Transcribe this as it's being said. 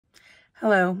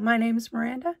Hello, my name is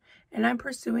Miranda, and I'm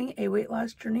pursuing a weight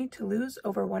loss journey to lose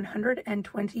over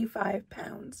 125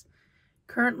 pounds.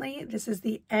 Currently, this is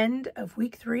the end of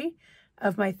week 3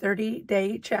 of my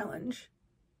 30-day challenge.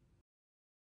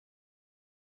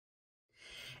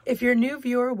 If you're a new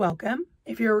viewer, welcome.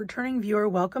 If you're a returning viewer,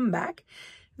 welcome back.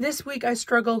 This week I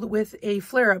struggled with a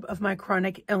flare-up of my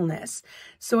chronic illness,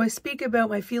 so I speak about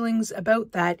my feelings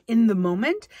about that in the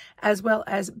moment, as well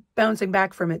as bouncing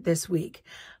back from it this week.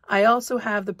 I also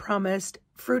have the promised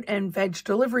fruit and veg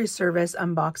delivery service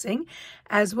unboxing,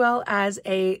 as well as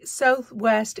a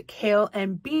Southwest kale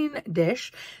and bean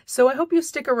dish, so I hope you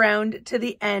stick around to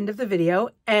the end of the video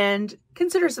and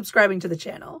consider subscribing to the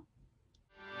channel.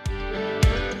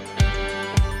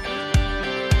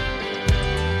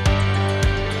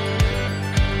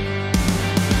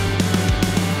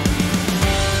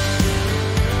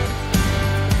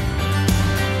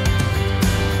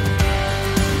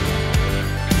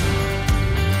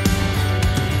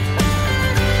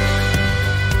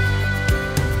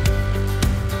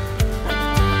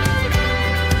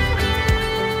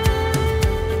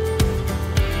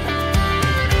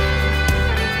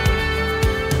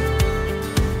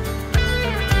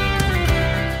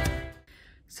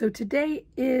 So today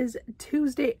is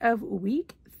Tuesday of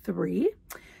week 3.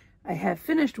 I have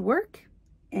finished work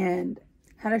and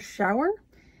had a shower.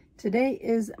 Today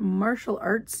is martial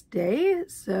arts day,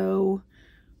 so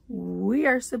we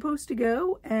are supposed to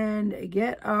go and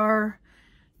get our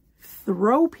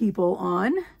throw people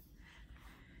on.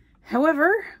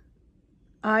 However,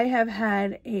 I have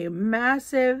had a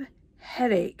massive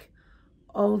headache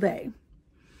all day.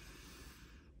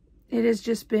 It has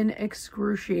just been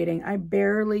excruciating. I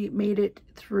barely made it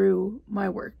through my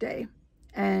workday.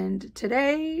 And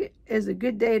today is a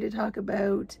good day to talk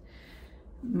about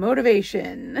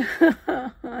motivation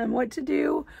and what to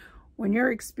do when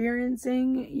you're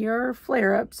experiencing your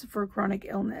flare-ups for chronic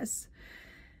illness.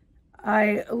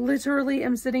 I literally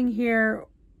am sitting here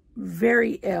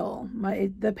very ill.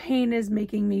 The pain is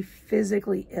making me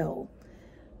physically ill.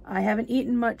 I haven't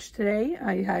eaten much today.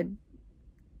 I had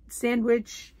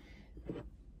sandwich.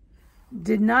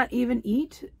 Did not even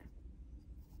eat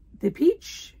the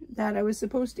peach that I was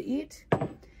supposed to eat.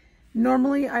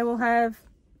 Normally I will have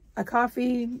a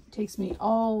coffee. It takes me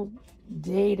all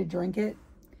day to drink it.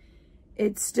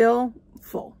 It's still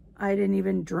full. I didn't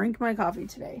even drink my coffee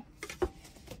today.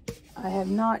 I have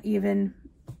not even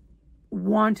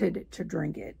wanted to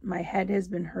drink it. My head has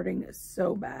been hurting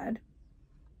so bad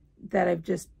that I've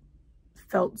just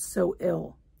felt so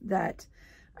ill that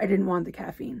I didn't want the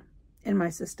caffeine in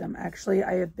my system. Actually,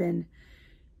 I have been,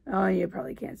 oh, you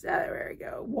probably can't see that. There we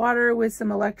go. Water with some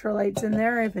electrolytes in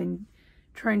there. I've been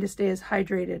trying to stay as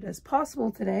hydrated as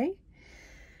possible today,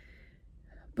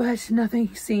 but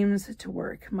nothing seems to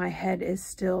work. My head is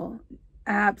still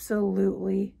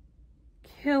absolutely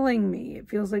killing me. It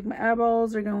feels like my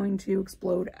eyeballs are going to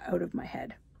explode out of my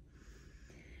head.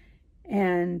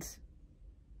 And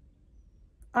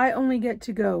I only get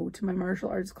to go to my martial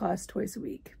arts class twice a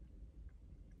week.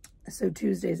 So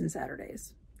Tuesdays and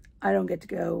Saturdays. I don't get to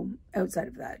go outside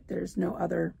of that. There's no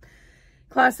other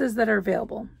classes that are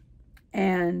available.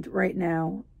 And right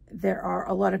now there are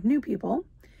a lot of new people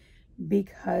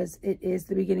because it is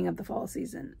the beginning of the fall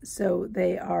season. So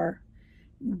they are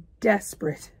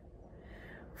desperate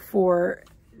for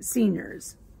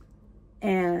seniors,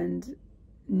 and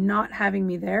not having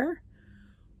me there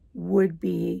would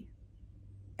be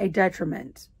a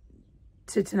detriment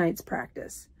to tonight's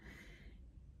practice.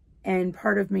 And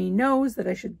part of me knows that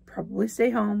I should probably stay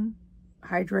home,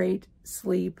 hydrate,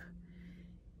 sleep,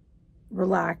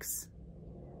 relax.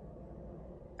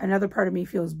 Another part of me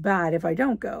feels bad if I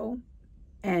don't go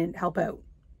and help out.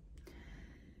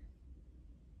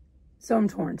 So I'm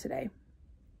torn today.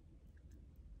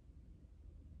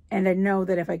 And I know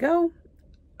that if I go,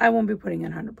 I won't be putting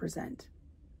in 100%.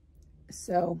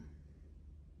 So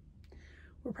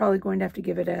we're probably going to have to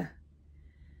give it an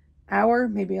hour.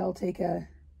 Maybe I'll take a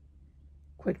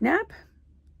quick nap,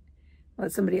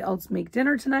 let somebody else make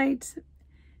dinner tonight,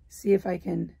 see if I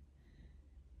can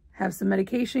have some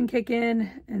medication kick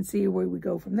in and see where we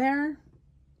go from there.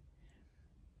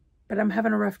 But I'm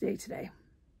having a rough day today.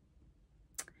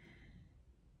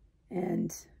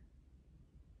 And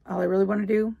all I really want to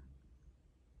do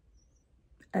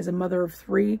as a mother of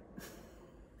 3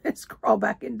 is crawl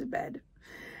back into bed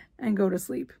and go to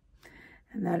sleep.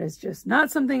 And that is just not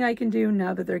something I can do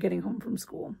now that they're getting home from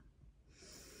school.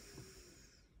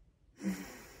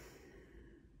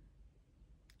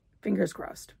 Fingers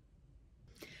crossed.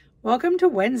 Welcome to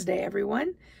Wednesday,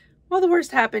 everyone. Well, the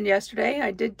worst happened yesterday.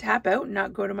 I did tap out and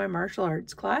not go to my martial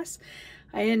arts class.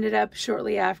 I ended up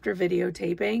shortly after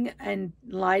videotaping and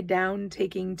lied down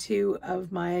taking 2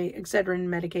 of my Excedrin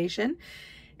medication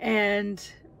and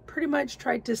pretty much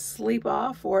tried to sleep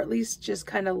off, or at least just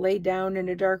kind of lay down in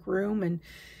a dark room and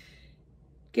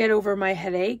get over my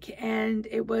headache. And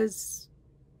it was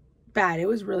bad. It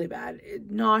was really bad.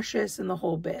 Nauseous and the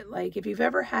whole bit. Like, if you've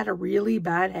ever had a really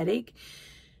bad headache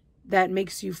that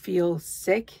makes you feel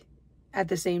sick at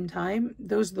the same time,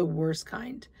 those are the worst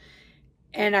kind.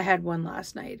 And I had one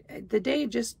last night. The day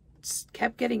just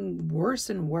kept getting worse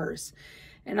and worse.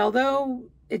 And although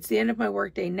it's the end of my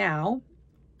workday now,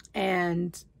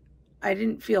 and I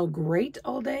didn't feel great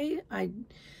all day, I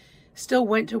still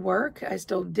went to work. I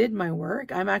still did my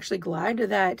work. I'm actually glad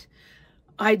that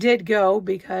I did go,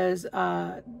 because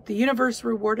the universe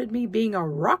rewarded me being a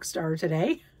rock star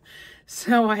today.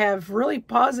 So I have really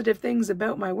positive things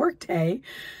about my workday.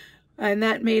 And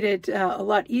that made it a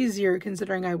lot easier,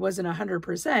 considering I wasn't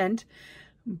 100%.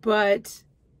 But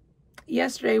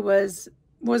yesterday was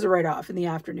a write-off in the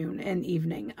afternoon and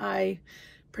evening. I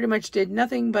pretty much did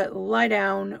nothing but lie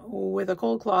down with a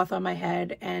cold cloth on my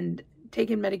head and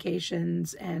taking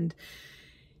medications and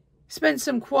spent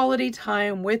some quality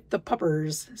time with the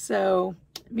puppers. So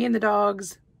me and the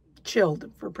dogs chilled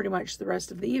for pretty much the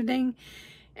rest of the evening.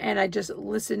 And I just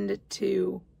listened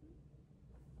to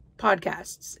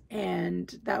podcasts,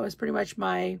 and that was pretty much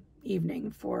my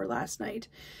evening for last night.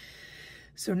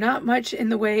 So not much in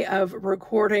the way of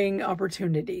recording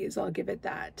opportunities, I'll give it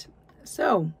that.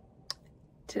 So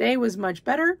today was much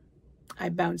better. I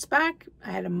bounced back. I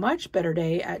had a much better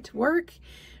day at work,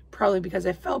 probably because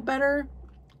I felt better,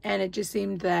 and it just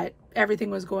seemed that everything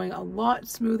was going a lot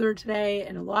smoother today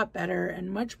and a lot better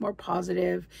and much more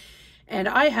positive. And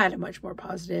I had a much more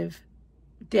positive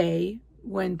day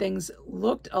when things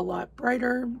looked a lot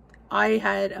brighter. I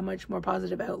had a much more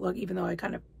positive outlook, even though I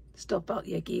kind of still felt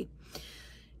yucky.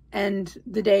 And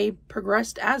the day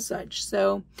progressed as such.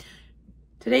 So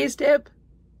today's tip,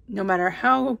 no matter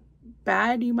how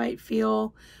bad you might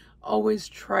feel, always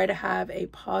try to have a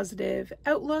positive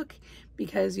outlook,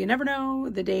 because you never know,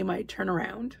 the day might turn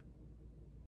around.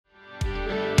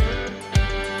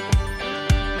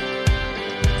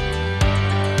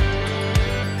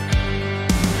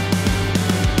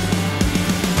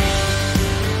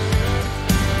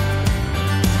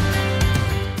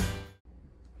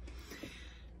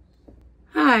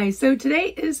 Hi, so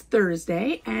today is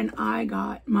Thursday, and I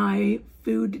got my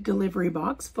food delivery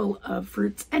box full of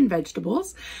fruits and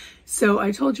vegetables. So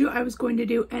I told you I was going to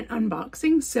do an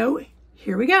unboxing, so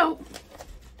here we go.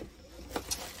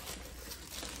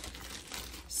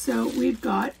 So we've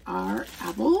got our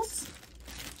apples.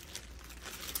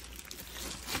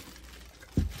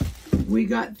 We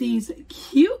got these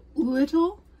cute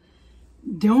little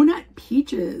donut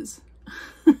peaches.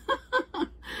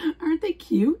 Aren't they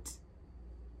cute?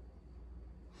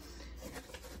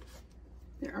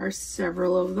 There are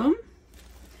several of them.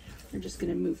 We're just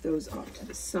going to move those off to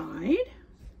the side.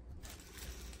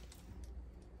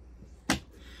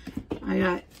 I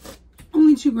got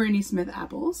only 2 Granny Smith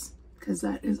apples, because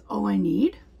that is all I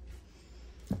need.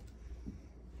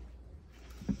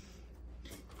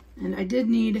 And I did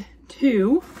need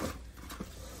 2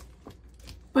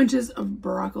 bunches of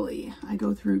broccoli. I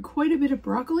go through quite a bit of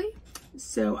broccoli,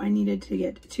 so I needed to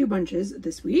get 2 bunches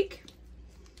this week.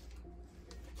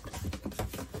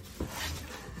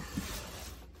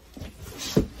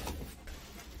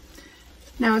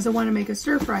 Now, as I want to make a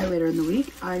stir fry later in the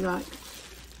week, I got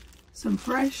some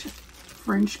fresh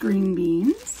French green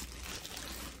beans.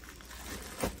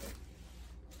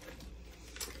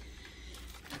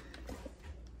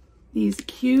 These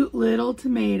cute little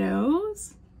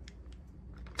tomatoes.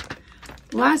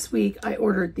 Last week I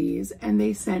ordered these and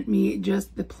they sent me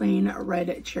just the plain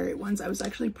red cherry ones. I was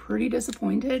actually pretty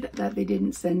disappointed that they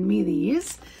didn't send me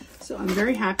these. So I'm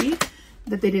very happy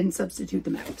that they didn't substitute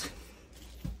them out.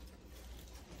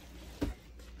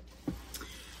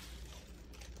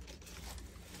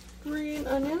 Green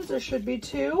onions, there should be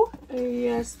 2.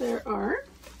 Yes, there are.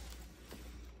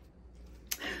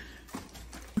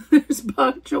 There's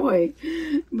bok choy,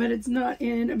 but it's not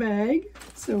in a bag.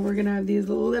 So we're gonna have these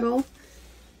little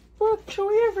bok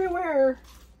choy everywhere.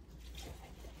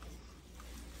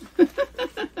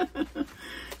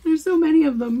 There's so many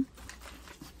of them.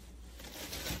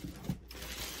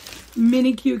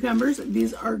 Mini cucumbers.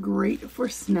 These are great for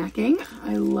snacking.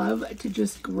 I love to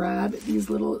just grab these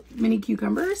little mini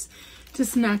cucumbers to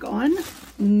snack on.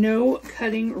 No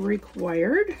cutting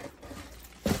required.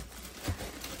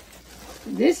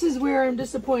 This is where I'm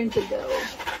disappointed though,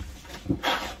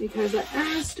 because I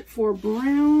asked for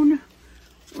brown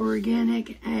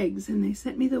organic eggs, and they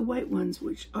sent me the white ones,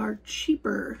 which are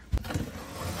cheaper.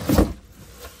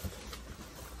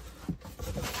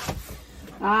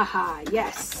 Aha,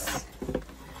 yes.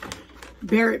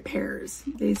 Barrett pears.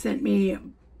 They sent me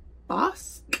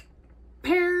Bosc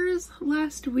pears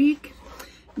last week,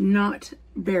 not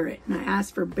Barrett. And I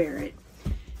asked for Barrett.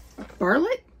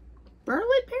 Bartlett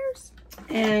pears?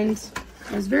 And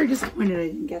I was very disappointed I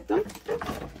didn't get them.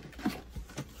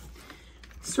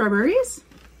 Strawberries.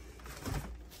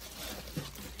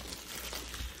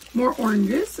 More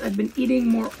oranges. I've been eating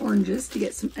more oranges to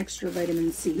get some extra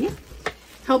vitamin C.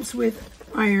 Helps with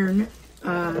iron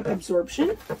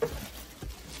absorption.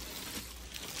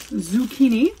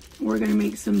 Zucchini. We're going to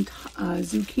make some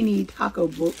zucchini taco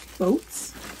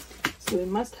boats. So we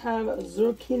must have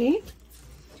zucchini.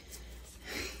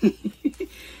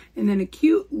 And then a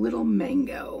cute little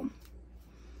mango.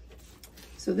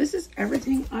 So this is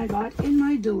everything I got in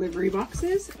my delivery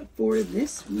boxes for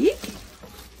this week.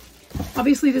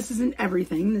 Obviously this isn't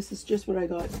everything. This is just what I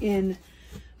got in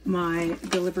my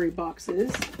delivery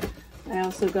boxes. I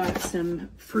also got some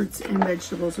fruits and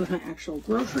vegetables with my actual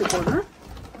grocery order,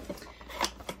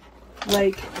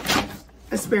 like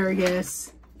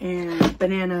asparagus and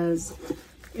bananas.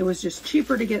 It was just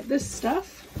cheaper to get this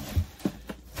stuff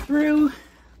through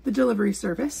the delivery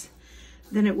service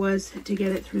than it was to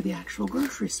get it through the actual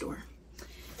grocery store.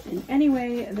 And any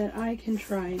way that I can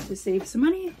try to save some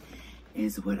money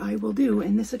is what I will do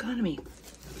in this economy.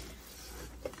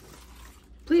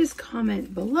 Please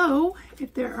comment below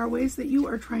if there are ways that you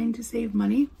are trying to save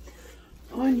money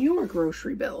on your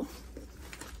grocery bill.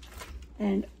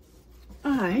 And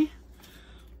I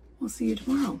will see you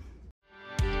tomorrow.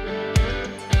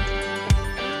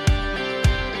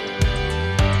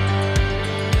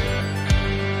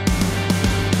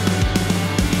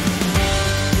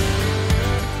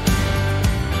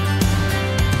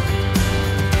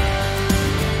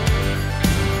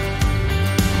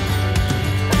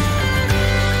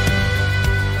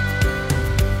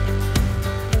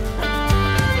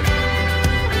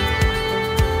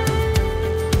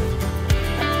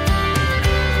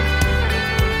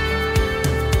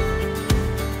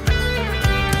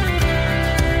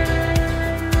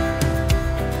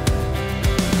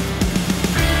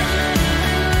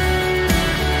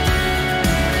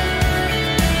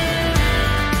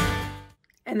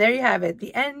 And there you have it,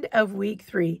 the end of week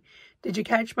 3. Did you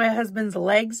catch my husband's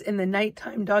legs in the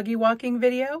nighttime doggy walking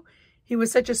video? He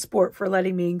was such a sport for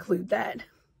letting me include that.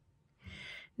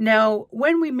 Now,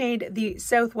 when we made the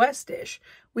Southwest dish,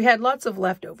 we had lots of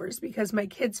leftovers because my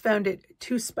kids found it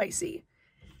too spicy.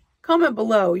 Comment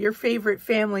below your favorite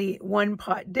family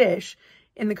one-pot dish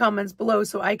in the comments below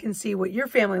so I can see what your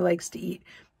family likes to eat,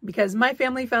 because my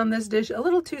family found this dish a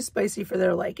little too spicy for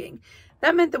their liking.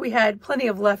 That meant that we had plenty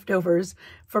of leftovers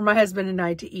for my husband and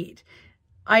I to eat.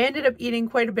 I ended up eating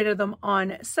quite a bit of them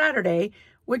on Saturday,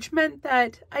 which meant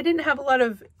that I didn't have a lot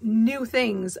of new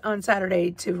things on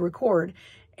Saturday to record.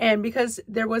 And because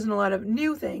there wasn't a lot of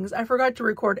new things, I forgot to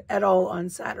record at all on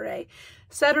Saturday.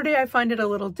 Saturday, I find it a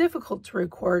little difficult to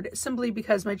record simply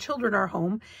because my children are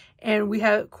home and we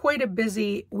have quite a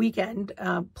busy weekend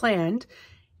planned.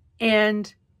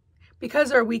 And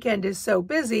because our weekend is so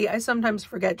busy, I sometimes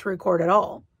forget to record at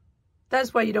all.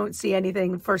 That's why you don't see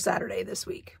anything for Saturday this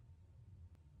week.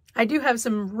 I do have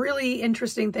some really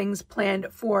interesting things planned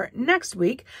for next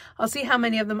week. I'll see how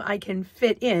many of them I can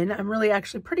fit in. I'm really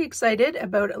actually pretty excited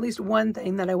about at least one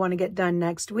thing that I want to get done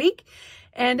next week.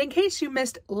 And in case you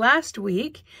missed last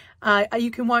week, you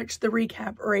can watch the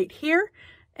recap right here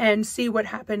and see what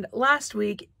happened last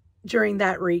week during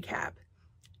that recap.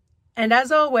 And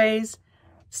as always,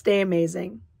 stay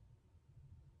amazing.